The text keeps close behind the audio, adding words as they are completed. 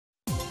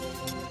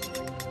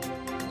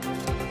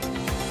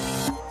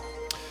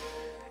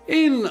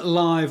In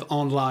Live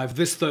on Live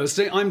this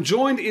Thursday, I'm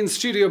joined in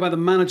studio by the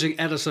managing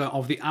editor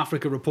of the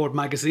Africa Report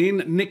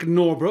magazine, Nick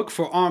Norbrook,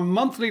 for our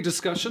monthly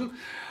discussion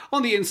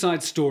on the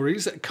inside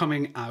stories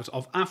coming out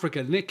of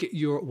Africa. Nick,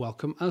 you're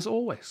welcome as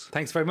always.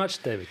 Thanks very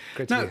much, David.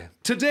 Great to be here.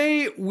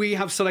 Today we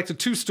have selected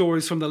two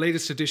stories from the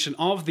latest edition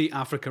of the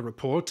Africa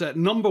Report.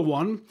 Number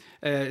one,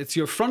 it's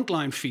your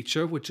frontline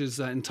feature, which is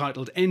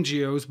entitled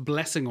NGOs,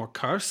 Blessing or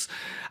Curse.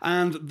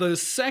 And the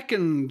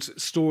second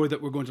story that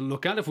we're going to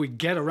look at, if we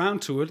get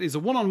around to it, is a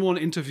one-on-one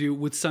interview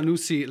with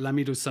Sanusi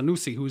Lamido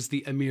Sanusi, who is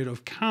the Emir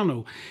of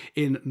Kano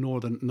in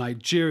northern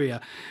Nigeria.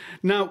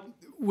 Now,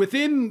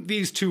 within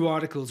these two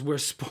articles, we're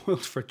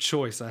spoiled for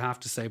choice, I have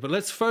to say. But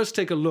let's first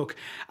take a look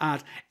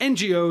at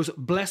NGOs,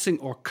 Blessing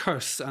or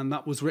Curse. And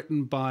that was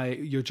written by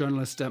your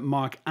journalist,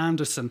 Mark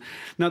Anderson.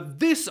 Now,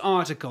 this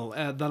article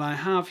that I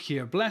have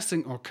here,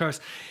 Blessing or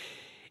Curse,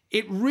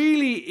 it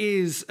really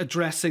is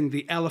addressing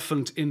the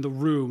elephant in the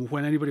room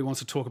when anybody wants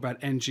to talk about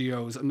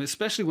NGOs, and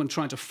especially when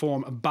trying to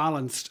form a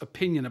balanced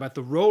opinion about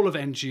the role of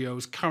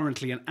NGOs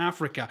currently in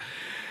Africa.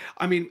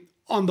 I mean,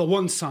 on the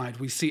one side,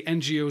 we see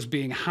NGOs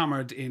being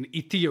hammered in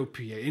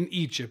Ethiopia, in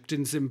Egypt,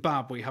 in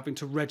Zimbabwe, having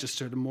to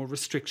register to more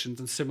restrictions,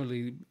 and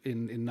similarly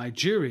in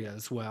Nigeria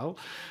as well.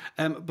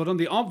 But on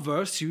the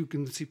obverse, you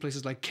can see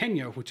places like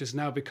Kenya, which is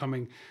now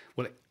becoming,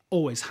 well, it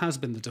always has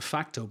been the de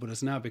facto, but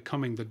is now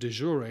becoming the de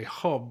jure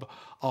hub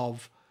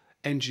of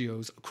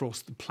NGOs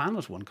across the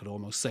planet, one could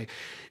almost say.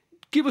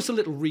 Give us a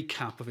little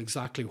recap of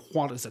exactly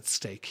what is at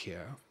stake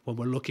here when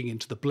we're looking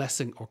into the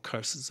blessing or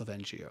curses of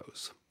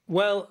NGOs.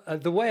 Well,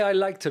 the way I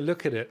like to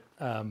look at it,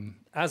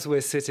 as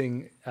we're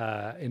sitting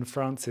in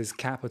France's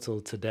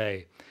capital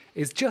today,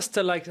 is just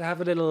to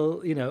have a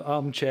little,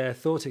 armchair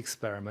thought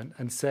experiment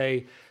and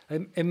say,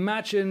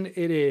 imagine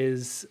it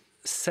is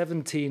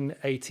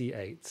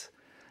 1788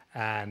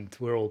 and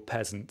we're all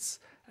peasants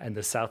in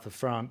the south of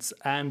France,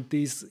 and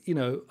these,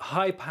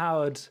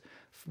 high-powered,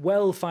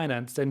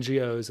 well-financed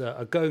NGOs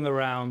are going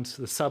around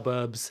the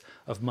suburbs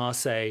of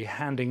Marseille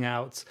handing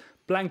out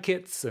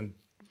blankets and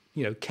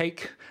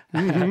cake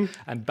and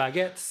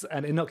baguettes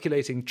and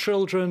inoculating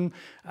children,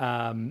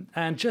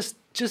 and just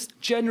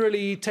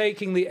generally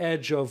taking the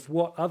edge of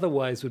what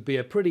otherwise would be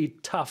a pretty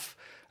tough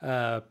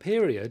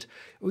period.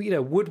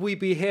 Would we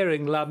be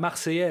hearing La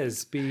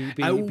Marseillaise be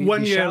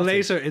 1 year shouted?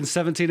 later in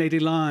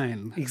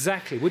 1789?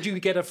 Exactly. Would you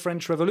get a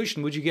French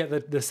Revolution? Would you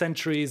get the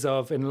centuries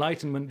of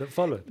enlightenment that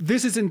followed?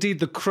 This is indeed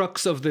the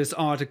crux of this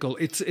article.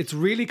 It's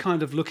really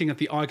kind of looking at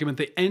the argument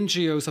that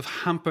NGOs have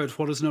hampered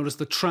what is known as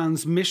the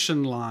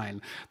transmission line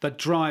that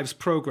drives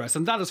progress.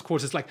 And that, of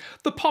course, is like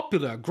the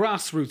popular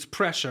grassroots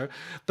pressure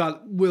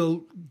that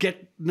will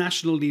get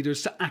national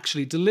leaders to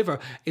actually deliver.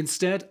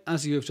 Instead,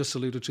 as you have just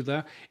alluded to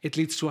there, it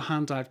leads to a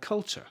handout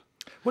culture.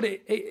 Well,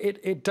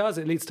 it does.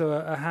 It leads to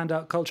a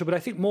handout culture. But I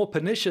think more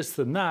pernicious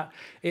than that,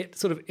 it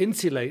sort of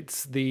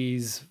insulates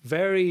these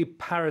very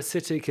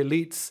parasitic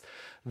elites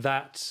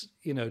that,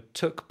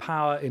 took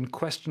power in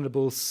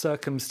questionable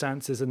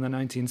circumstances in the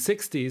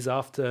 1960s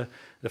after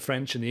the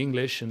French and the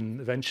English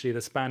and eventually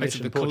the Spanish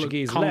and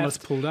Portuguese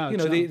left. Pulled out.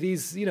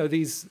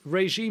 These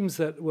regimes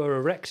that were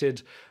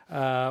erected,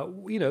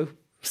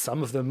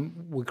 some of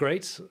them were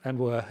great and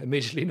were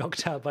immediately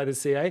knocked out by the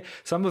CIA.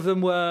 Some of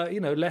them were,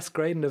 less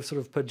great and have sort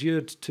of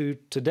perdured to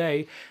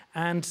today.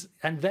 And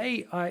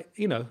they,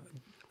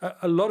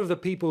 a lot of the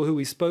people who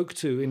we spoke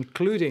to,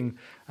 including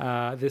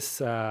this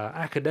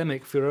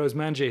academic Firoz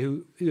Manje,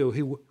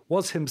 who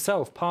was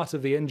himself part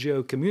of the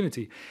NGO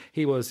community.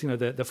 He was,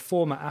 the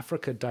former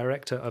Africa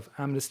director of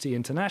Amnesty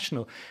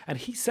International, and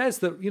he says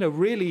that,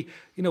 really,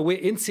 we're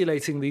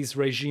insulating these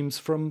regimes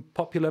from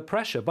popular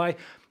pressure by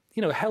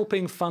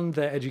helping fund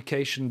their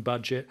education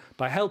budget,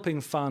 by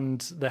helping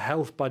fund the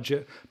health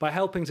budget, by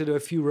helping to do a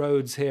few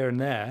roads here and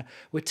there.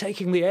 We're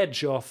taking the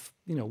edge off,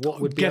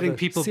 what would be getting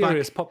people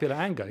serious back, popular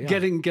anger. Yeah.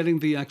 Getting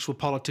the actual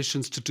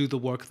politicians to do the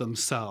work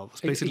themselves,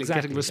 basically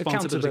getting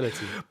responsibility.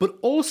 Accountability. But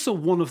also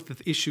one of the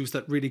issues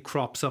that really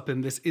crops up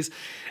in this is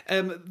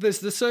there's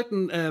the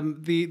certain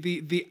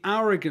the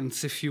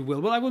arrogance, if you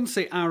will. Well, I wouldn't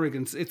say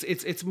arrogance.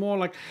 It's more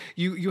like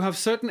you have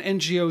certain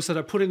NGOs that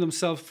are putting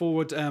themselves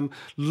forward,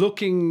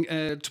 looking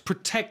to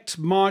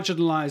protect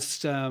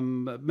marginalized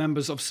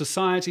members of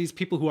societies,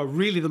 people who are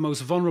really the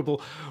most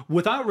vulnerable,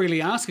 without really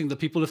asking the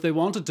people if they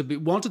wanted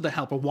the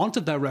help or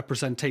wanted their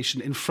representation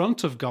in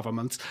front of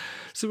governments.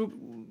 So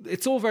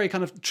it's all very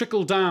kind of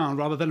trickle down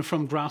rather than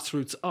from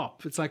grassroots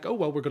up. It's like, oh,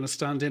 well, we're going to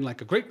stand in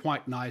like a great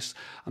white knight.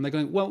 And they're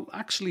going, well,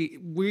 actually,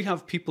 we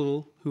have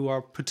people who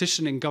are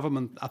petitioning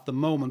government at the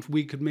moment.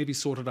 We could maybe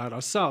sort it out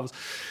ourselves.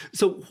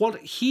 So what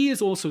he is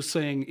also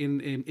saying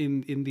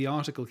in the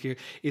article here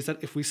is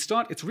that if we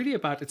start, it's really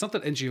about, it's not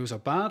that NGOs are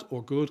bad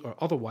or good or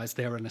otherwise,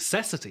 they're a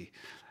necessity.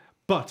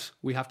 But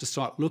we have to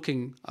start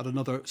looking at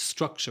another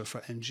structure for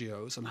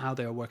NGOs and how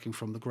they are working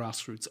from the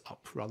grassroots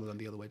up rather than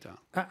the other way down.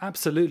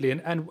 Absolutely,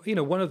 and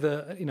one of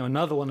the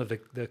another one of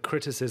the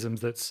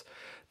criticisms that's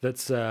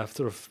sort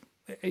of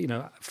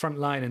front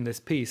line in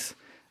this piece,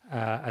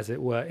 as it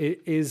were,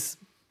 is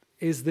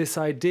this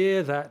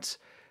idea that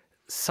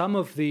some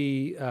of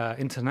the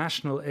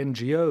international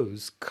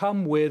NGOs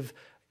come with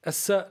a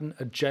certain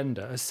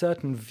agenda, a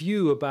certain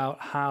view about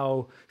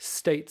how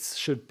states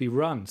should be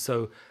run.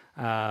 So,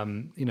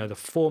 the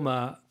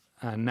former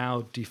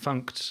now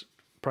defunct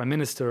Prime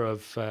Minister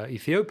of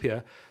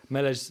Ethiopia,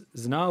 Meles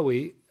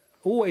Zenawi,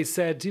 always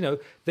said,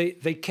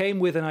 they came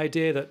with an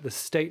idea that the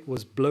state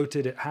was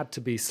bloated, it had to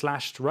be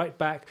slashed right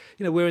back.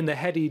 We're in the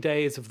heady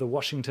days of the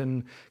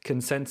Washington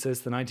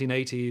Consensus, the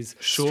 1980s,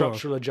 Sure.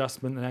 Structural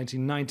adjustment, the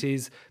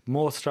 1990s,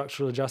 more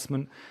structural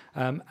adjustment.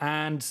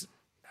 And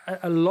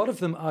a lot of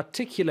them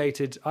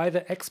articulated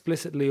either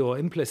explicitly or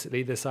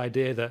implicitly this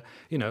idea that,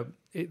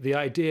 the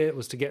idea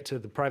was to get to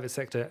the private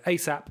sector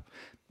ASAP,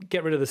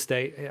 get rid of the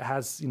state. It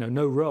has,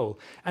 no role.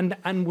 And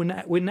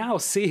we're now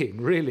seeing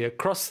really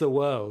across the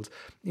world,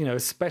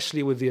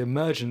 especially with the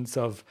emergence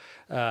of,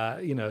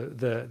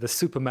 the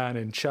Superman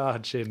in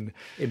charge in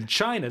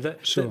China, that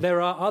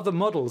there are other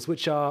models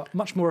which are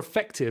much more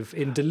effective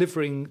in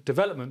delivering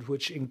development,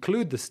 which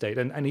include the state.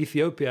 And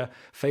Ethiopia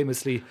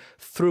famously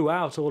threw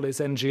out all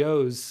its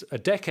NGOs a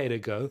decade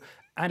ago.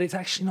 And it's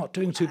actually not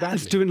doing too badly.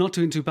 It's not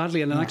doing too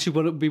badly. And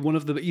actually would be one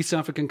of the East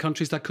African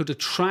countries that could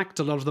attract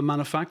a lot of the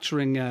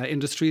manufacturing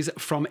industries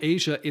from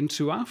Asia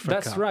into Africa.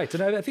 That's right.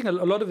 And I think a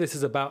lot of this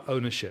is about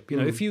ownership.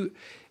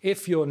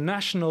 If your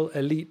national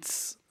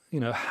elites,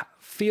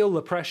 feel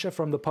the pressure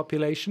from the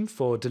population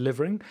for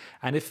delivering,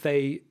 and if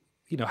they,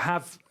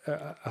 have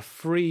a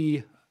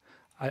free,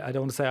 I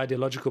don't want to say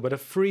ideological, but a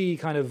free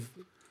kind of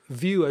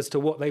view as to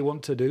what they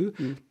want to do,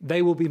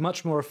 they will be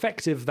much more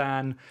effective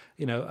than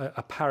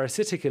a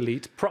parasitic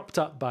elite propped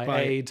up by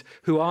aid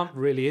who aren't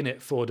really in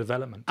it for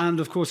development.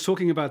 And of course,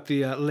 talking about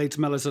the late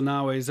Meles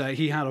Zenawi,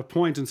 he had a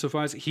point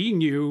insofar as he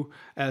knew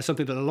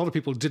something that a lot of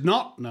people did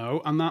not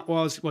know, and that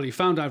was, he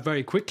found out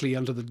very quickly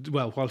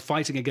while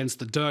fighting against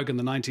the Derg in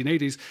the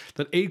 1980s,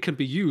 that aid can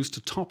be used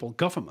to topple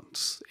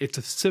governments.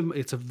 It's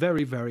a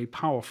very, very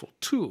powerful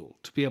tool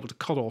to be able to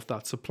cut off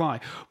that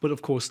supply. But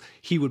of course,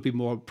 he would be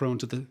more prone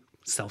to the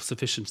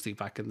self-sufficiency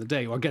back in the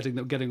day, or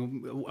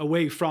getting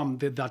away from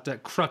that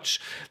crutch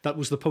that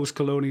was the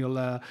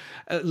post-colonial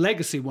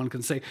legacy, one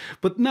can say.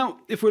 But now,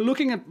 if we're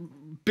looking at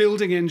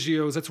building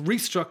NGOs, that's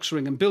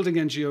restructuring and building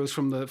NGOs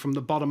from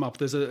the bottom up.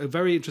 There's a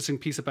very interesting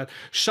piece about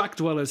Shack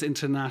Dwellers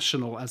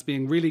International as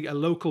being really a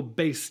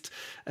local-based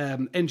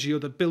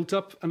NGO that built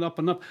up and up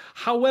and up.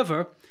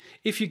 However,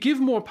 if you give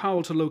more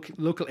power to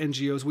local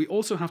NGOs, we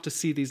also have to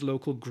see these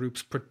local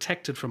groups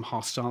protected from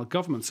hostile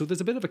governments. So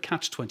there's a bit of a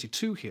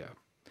catch-22 here.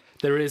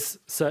 There is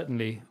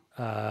certainly,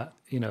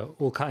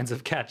 all kinds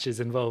of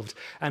catches involved,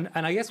 and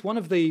I guess one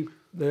of the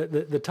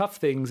tough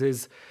things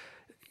is,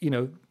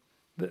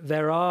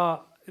 there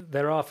are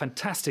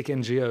fantastic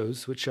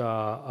NGOs which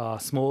are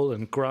small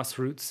and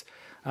grassroots,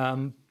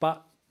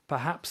 but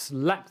perhaps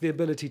lack the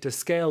ability to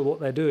scale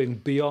what they're doing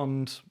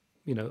beyond,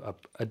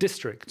 a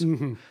district.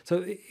 Mm-hmm.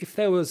 So if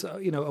there was,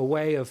 a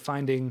way of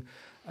finding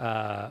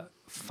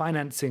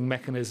financing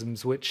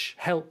mechanisms which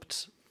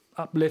helped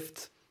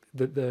uplift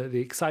the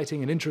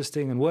exciting and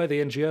interesting and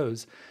worthy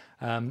NGOs,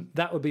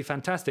 that would be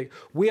fantastic.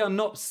 We are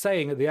not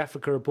saying at the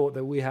Africa Report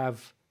that we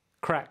have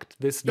cracked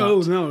this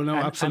nut. No,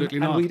 absolutely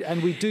not.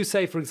 And we do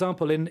say, for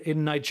example,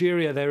 in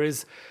Nigeria, there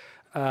is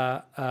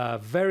a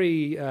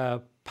very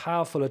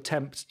powerful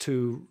attempt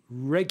to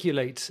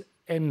regulate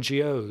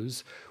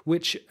NGOs,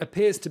 which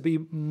appears to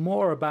be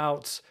more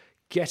about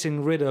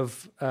getting rid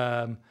of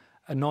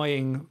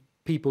annoying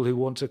people who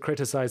want to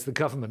criticize the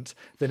government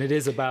than it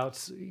is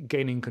about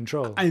gaining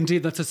control.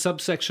 Indeed, that's a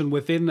subsection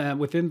within that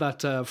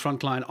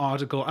Frontline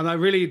article. And I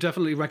really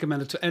definitely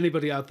recommend it to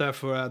anybody out there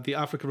for the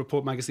Africa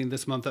Report magazine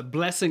this month.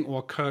 Blessing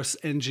or curse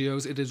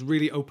NGOs. It is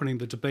really opening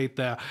the debate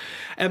there.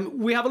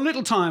 We have a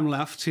little time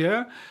left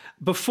here.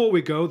 Before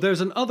we go,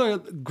 there's another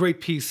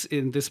great piece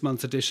in this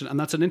month's edition, and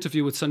that's an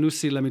interview with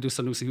Sanusi Lamido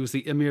Sanusi, who's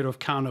the Emir of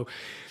Kano.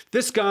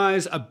 This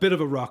guy's a bit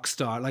of a rock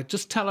star.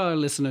 Just tell our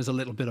listeners a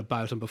little bit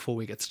about him before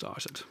we get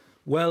started.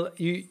 Well,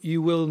 you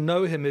will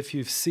know him if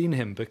you've seen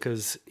him,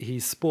 because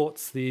he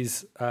sports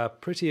these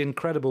pretty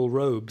incredible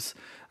robes,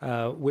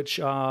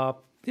 which are,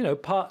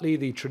 partly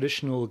the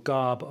traditional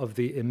garb of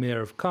the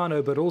Emir of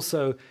Kano, but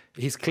also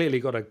he's clearly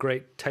got a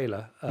great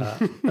tailor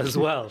as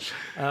well.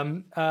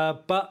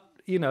 But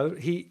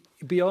he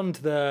beyond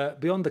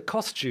the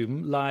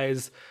costume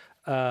lies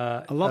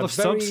a lot of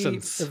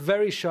substance, a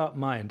very sharp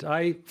mind.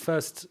 I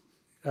first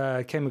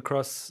came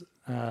across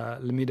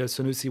Lamido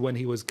Sanusi when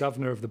he was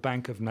governor of the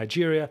Bank of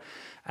Nigeria,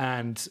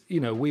 and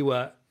we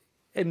were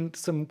in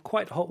some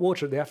quite hot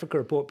water at the Africa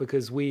Report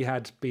because we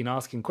had been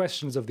asking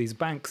questions of these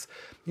banks,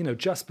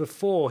 just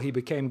before he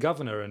became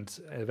governor and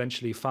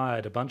eventually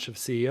fired a bunch of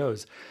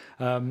CEOs.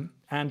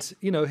 And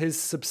his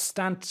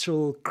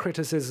substantial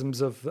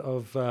criticisms of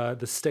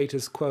the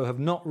status quo have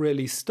not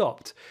really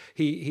stopped.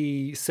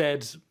 He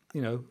said,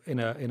 in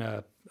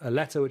a a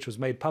letter which was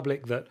made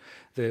public that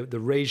the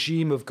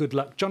regime of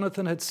Goodluck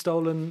Jonathan had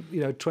stolen,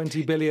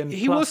 20 billion.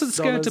 He wasn't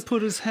scared to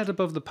put his head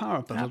above the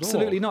parapet at all.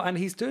 Absolutely not. And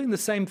he's doing the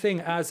same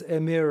thing as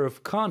Emir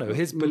of Kano.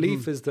 His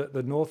belief is that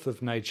the north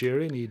of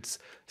Nigeria needs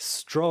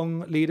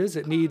strong leaders.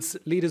 It needs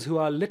leaders who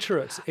are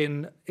literate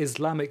in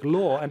Islamic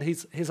law. And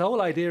his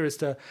whole idea is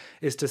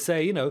to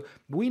say,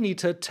 we need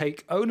to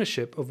take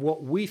ownership of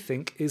what we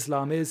think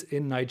Islam is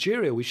in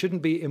Nigeria. We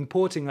shouldn't be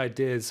importing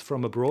ideas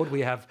from abroad.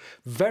 We have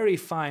very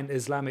fine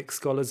Islamic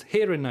scholars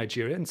here in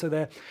Nigeria, and so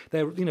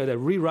they're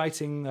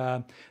rewriting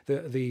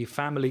the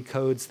family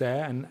codes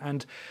there,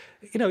 and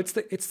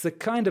it's the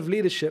kind of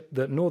leadership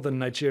that northern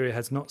Nigeria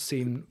has not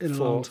seen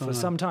for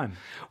some time.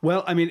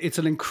 Well, I mean, it's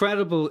an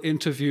incredible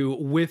interview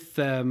with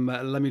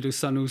Lamido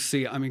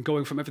Sanusi. I mean,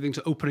 going from everything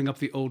to opening up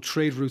the old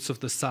trade routes of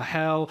the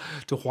Sahel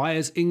to why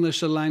is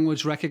English a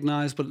language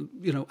recognized, but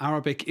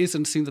Arabic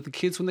isn't, seen that the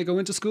kids, when they go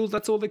into school,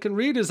 that's all they can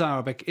read is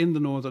Arabic in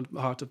the northern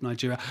part of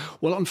Nigeria.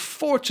 Well,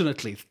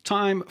 unfortunately,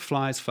 time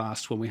flies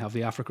fast when we have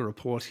the Africa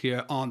Report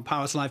here on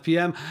Paris Live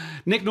PM.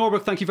 Nick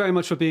Norbrook, thank you very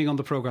much for being on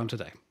the programme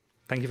today.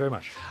 Thank you very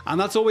much. And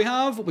that's all we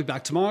have. We'll be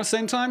back tomorrow,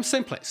 same time,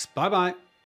 same place. Bye-bye.